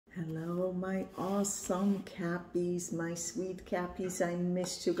Hello, my awesome Cappies, my sweet Cappies. I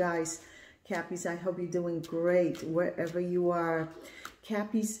missed you guys. Cappies, I hope you're doing great wherever you are.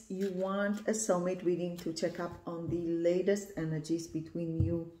 Cappies, you want a soulmate reading to check up on the latest energies between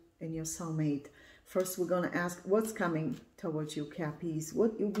you and your soulmate. First, we're going to ask what's coming towards you, Cappies,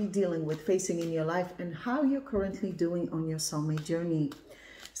 what you'll be dealing with, facing in your life, and how you're currently doing on your soulmate journey.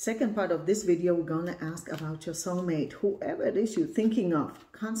 Second part of this video, we're going to ask about your soulmate, whoever it is you're thinking of,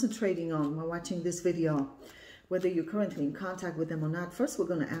 concentrating on while watching this video, whether you're currently in contact with them or not. First, we're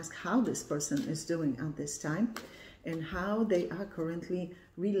going to ask how this person is doing at this time and how they are currently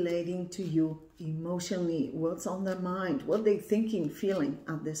relating to you emotionally, what's on their mind, what they're thinking, feeling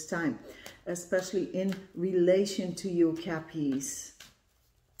at this time, especially in relation to you, Cappies.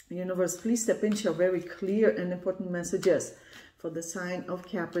 Universe, please step in, share very clear and important messages for the sign of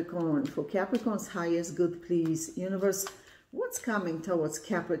Capricorn. For Capricorn's highest good, please. Universe, what's coming towards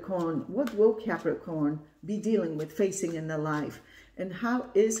Capricorn? What will Capricorn be dealing with, facing in their life? And how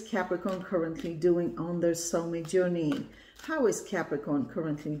is Capricorn currently doing on their soulmate journey? How is Capricorn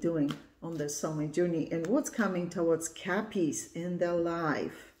currently doing on their soulmate journey? And what's coming towards Cappies in their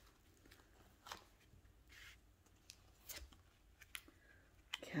life?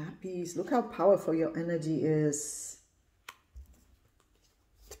 Cappies, look how powerful your energy is.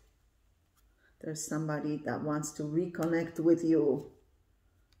 There's somebody that wants to reconnect with you.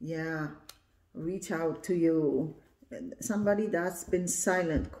 Yeah, reach out to you. Somebody that's been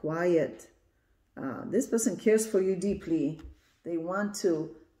silent, quiet. This person cares for you deeply. They want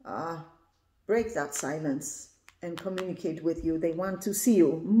to break that silence and communicate with you. They want to see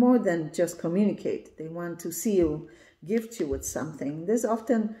you more than just communicate. They want to see you, gift you with something. This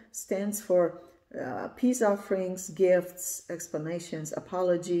often stands for peace offerings, gifts, explanations,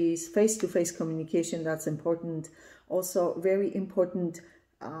 apologies, face-to-face communication. That's important. Also very important,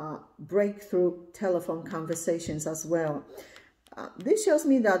 breakthrough telephone conversations as well. This shows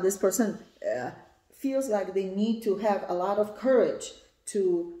me that this person feels like they need to have a lot of courage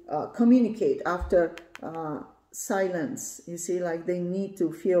to communicate after silence. You see, like they need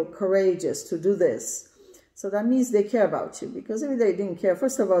to feel courageous to do this. So that means they care about you, because if they didn't care,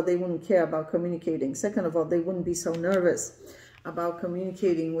 first of all, they wouldn't care about communicating. Second of all, they wouldn't be so nervous about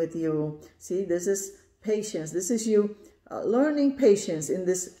communicating with you. See, this is patience. This is you learning patience in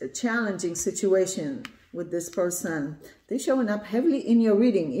this challenging situation with this person. They're showing up heavily in your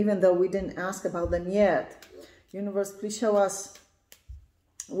reading, even though we didn't ask about them yet. Universe, please show us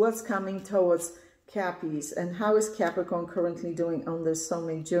what's coming towards Cappies and how is Capricorn currently doing on their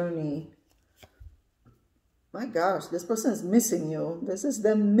soulmate journey. My gosh, this person is missing you. This is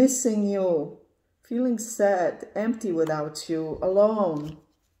them missing you. Feeling sad, empty without you, alone.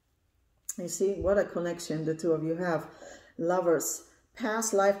 You see, what a connection the two of you have. Lovers,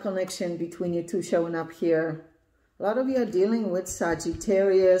 past life connection between you two showing up here. A lot of you are dealing with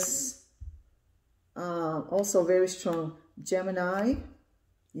Sagittarius. Also very strong Gemini.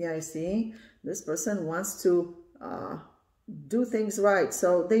 Yeah, I see. This person wants to do things right.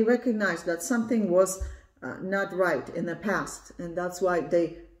 So they recognize that something was not right in the past, and that's why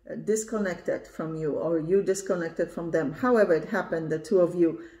they disconnected from you, or you disconnected from them. However it happened, the two of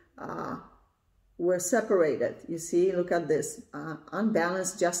you were separated. You see, look at this,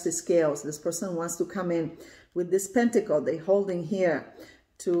 unbalanced justice scales. This person wants to come in with this pentacle they're holding here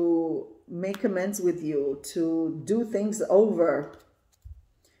to make amends with you, to do things over.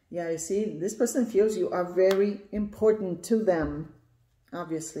 Yeah, you see, this person feels you are very important to them,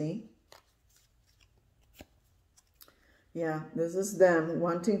 obviously. Yeah, this is them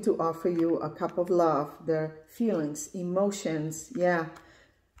wanting to offer you a cup of love, their feelings, emotions. Yeah.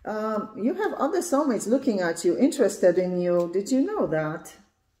 You have other soulmates looking at you, interested in you. Did you know that?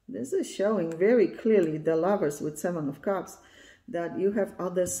 This is showing very clearly, the Lovers with 7 of Cups, that you have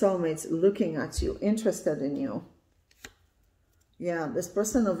other soulmates looking at you, interested in you. Yeah, this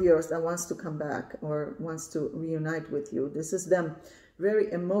person of yours that wants to come back or wants to reunite with you. This is them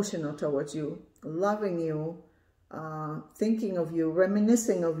very emotional towards you, loving you, thinking of you,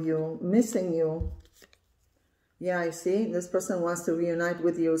 reminiscing of you, missing you. Yeah, I see. This person wants to reunite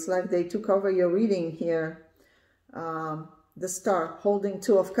with you. It's like they took over your reading here. The Star holding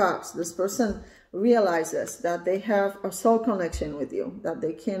 2 of Cups. This person realizes that they have a soul connection with you that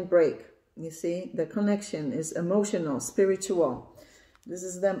they can't break. You see, the connection is emotional, spiritual. This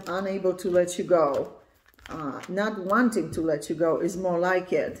is them unable to let you go. Not wanting to let you go is more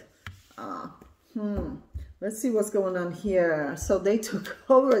like it. Let's see what's going on here. So they took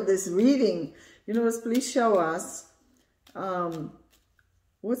over this reading. Universe, please show us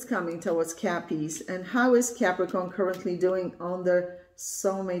what's coming towards Cappies and how is Capricorn currently doing on their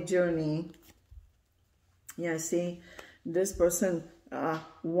soulmate journey. Yeah, see, this person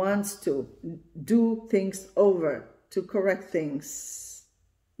wants to do things over, to correct things.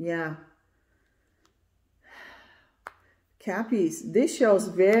 Yeah. Cappies, this shows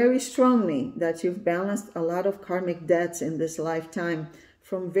very strongly that you've balanced a lot of karmic debts in this lifetime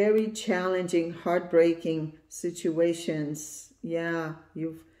from very challenging, heartbreaking situations. Yeah,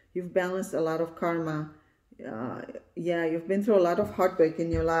 you've balanced a lot of karma. Yeah, you've been through a lot of heartbreak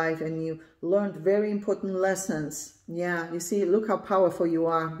in your life, and you learned very important lessons. Yeah, you see, look how powerful you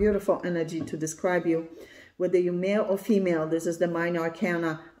are. Beautiful energy to describe you. Whether you're male or female, this is the minor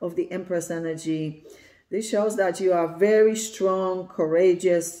arcana of the Empress energy. This shows that you are very strong,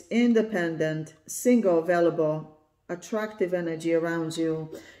 courageous, independent, single, available, attractive energy around you.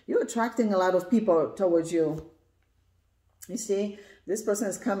 You're attracting a lot of people towards you. You see, this person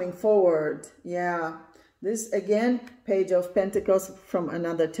is coming forward. Yeah. This, again, Page of Pentacles from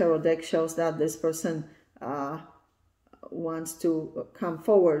another tarot deck shows that this person wants to come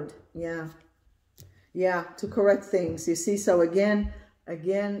forward. Yeah. Yeah, to correct things. You see, so again,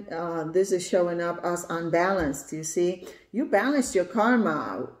 this is showing up as unbalanced. You see, you balanced your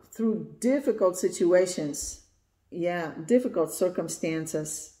karma through difficult situations. Yeah, difficult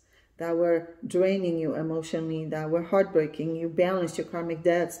circumstances that were draining you emotionally, that were heartbreaking. You balanced your karmic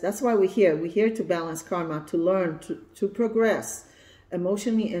debts. That's why we're here. We're here to balance karma, to learn, to progress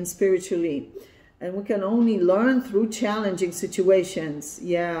emotionally and spiritually. And we can only learn through challenging situations.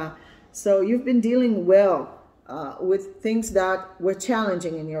 Yeah, so you've been dealing well with things that were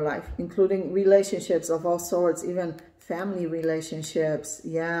challenging in your life, including relationships of all sorts, even family relationships.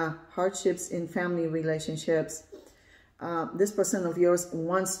 Yeah, hardships in family relationships. This person of yours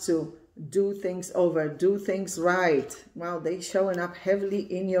wants to do things over, do things right. Wow, they're showing up heavily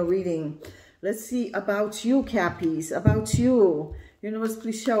in your reading. Let's see about you, Cappies, about you. Universe,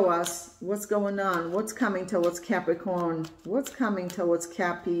 please show us what's going on, what's coming towards Capricorn, what's coming towards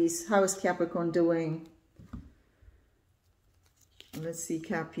Cappies. How is Capricorn doing? Let's see,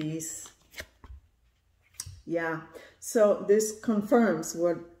 Cappies. Yeah, so this confirms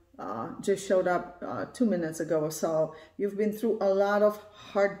what just showed up 2 minutes ago or so. You've been through a lot of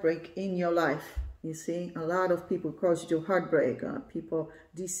heartbreak in your life. You see, a lot of people caused you heartbreak. People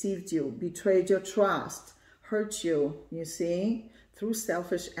deceived you, betrayed your trust, hurt you, you see, through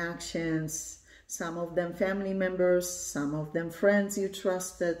selfish actions. Some of them family members, some of them friends you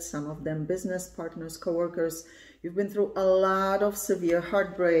trusted, some of them business partners, co-workers. You've been through a lot of severe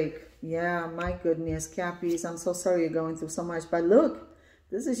heartbreak. Yeah, my goodness, Cappies, I'm so sorry you're going through so much. But look,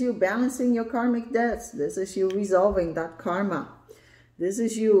 this is you balancing your karmic debts. This is you resolving that karma. This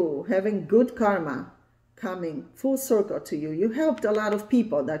is you having good karma coming full circle to you. You helped a lot of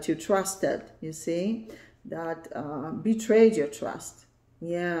people that you trusted, you see, that betrayed your trust.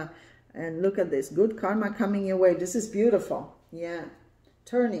 Yeah, and look at this, good karma coming your way. This is beautiful. Yeah,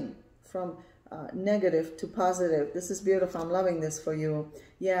 turning from negative to positive. This is beautiful. I'm loving this for you.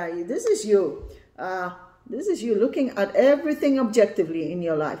 Yeah, this is you. This is you looking at everything objectively in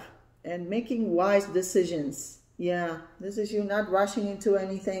your life and making wise decisions. Yeah, this is you not rushing into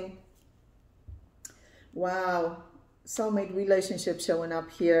anything. Wow, soulmate relationship showing up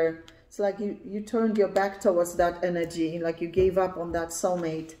here. It's like you turned your back towards that energy, like you gave up on that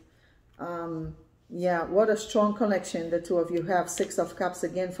soulmate. Yeah, what a strong connection the two of you have. Six of Cups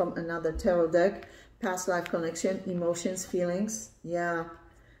again from another tarot deck. Past life connection, emotions, feelings. Yeah,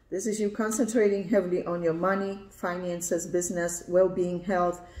 this is you concentrating heavily on your money, finances, business, well-being,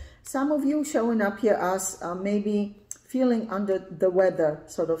 health. Some of you showing up here as maybe feeling under the weather,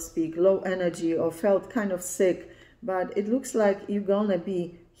 so to speak, low energy, or felt kind of sick. But it looks like you're gonna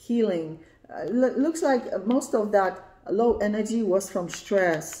be healing. Looks like most of that low energy was from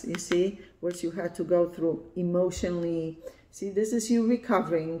stress, you see, what you had to go through emotionally. See, this is you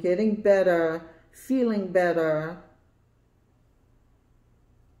recovering, getting better, feeling better.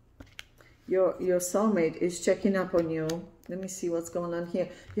 Your soulmate is checking up on you. Let me see what's going on here.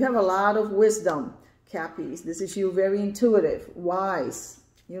 You have a lot of wisdom, Cappies. This is you very intuitive, wise.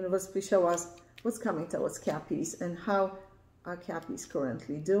 Universe, please show us what's coming towards Cappies and how are Cappies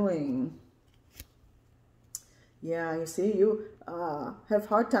currently doing. Yeah, you see, you have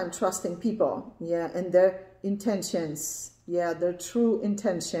hard time trusting people. Yeah, and their intentions. Yeah, their true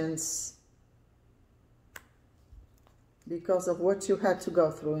intentions. Because of what you had to go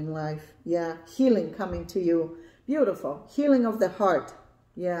through in life. Yeah, healing coming to you. Beautiful. Healing of the heart.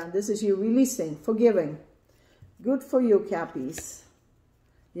 Yeah, this is you releasing, forgiving. Good for you, Cappies.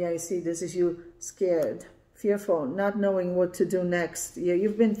 Yeah, you see, this is you scared, fearful, not knowing what to do next. Yeah,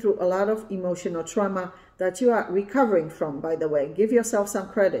 you've been through a lot of emotional trauma that you are recovering from, by the way. Give yourself some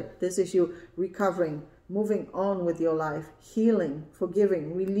credit. This is you recovering, moving on with your life, healing,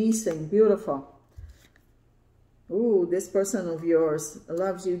 forgiving, releasing. Beautiful. Ooh, this person of yours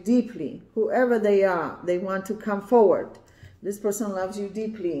loves you deeply. Whoever they are, they want to come forward. This person loves you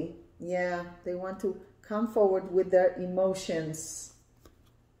deeply. Yeah, they want to come forward with their emotions.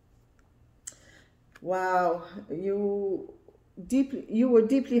 Wow, you were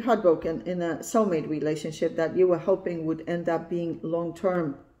deeply heartbroken in a soulmate relationship that you were hoping would end up being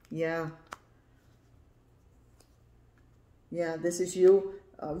long-term. Yeah. Yeah, this is you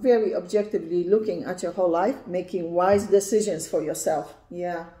very objectively looking at your whole life, making wise decisions for yourself.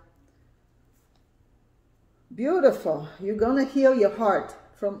 Yeah. Beautiful. You're going to heal your heart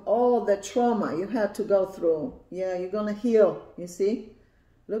from all the trauma you had to go through. Yeah, you're going to heal, you see?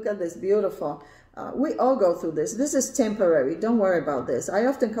 Look at this, beautiful. We all go through this. This is temporary. Don't worry about this. I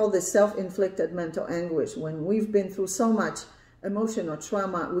often call this self-inflicted mental anguish. When we've been through so much emotional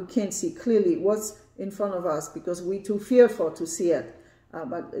trauma, we can't see clearly what's in front of us because we're too fearful to see it.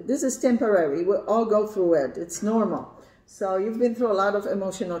 But this is temporary. We all go through it. It's normal. So you've been through a lot of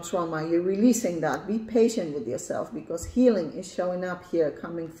emotional trauma. You're releasing that. Be patient with yourself because healing is showing up here,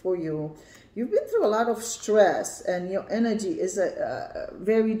 coming for you. You've been through a lot of stress and your energy is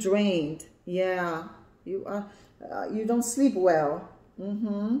very drained. Yeah, you are. You don't sleep well.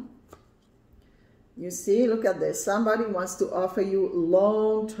 You see, look at this. Somebody wants to offer you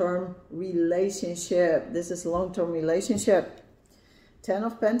long-term relationship. This is long-term relationship. 10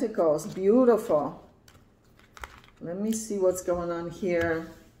 of Pentacles. Beautiful. Let me see what's going on here.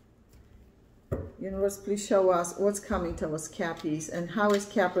 Universe, please show us what's coming to us, Cappies, and how is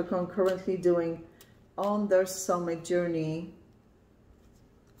Capricorn currently doing on their soulmate journey.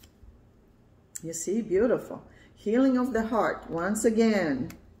 You see, beautiful. Healing of the heart, once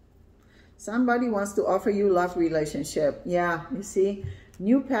again. Somebody wants to offer you love relationship. Yeah, you see,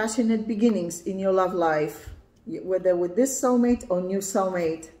 new passionate beginnings in your love life. Whether with this soulmate or new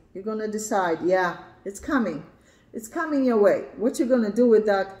soulmate, you're going to decide, yeah, it's coming. It's coming your way. What you're going to do with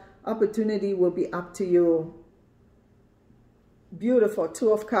that opportunity will be up to you. Beautiful.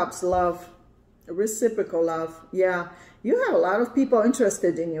 2 of Cups, love. Reciprocal love. Yeah. You have a lot of people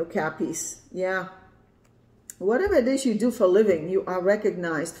interested in you, Cappies. Yeah. Whatever it is you do for a living, you are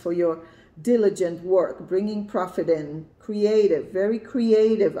recognized for your diligent work, bringing profit in. Creative. Very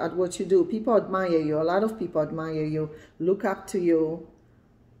creative at what you do. People admire you. A lot of people admire you. Look up to you.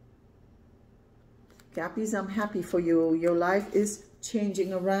 Cappies, I'm happy for you. Your life is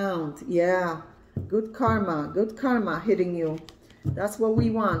changing around. Yeah. Good karma hitting you. That's what we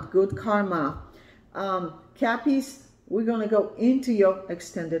want. Good karma. Cappies, we're going to go into your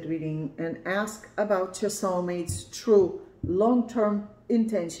extended reading and ask about your soulmate's true long-term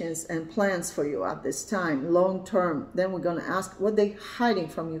intentions and plans for you at this time. Long-term. Then we're going to ask what they're hiding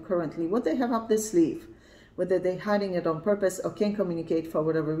from you currently. What they have up their sleeve. Whether they're hiding it on purpose or can't communicate for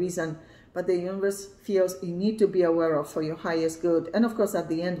whatever reason. But the universe feels you need to be aware of for your highest good. And of course, at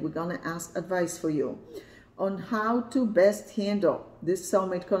the end, we're going to ask advice for you on how to best handle this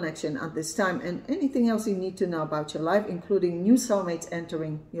soulmate connection at this time and anything else you need to know about your life, including new soulmates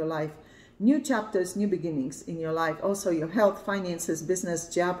entering your life, new chapters, new beginnings in your life, also your health, finances, business,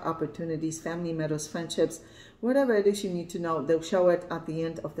 job opportunities, family matters, friendships, whatever it is you need to know, they'll show it at the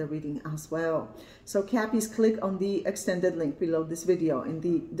end of the reading as well. So Cappies, click on the extended link below this video in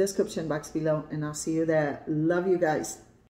the description box below, and I'll see you there. Love you guys.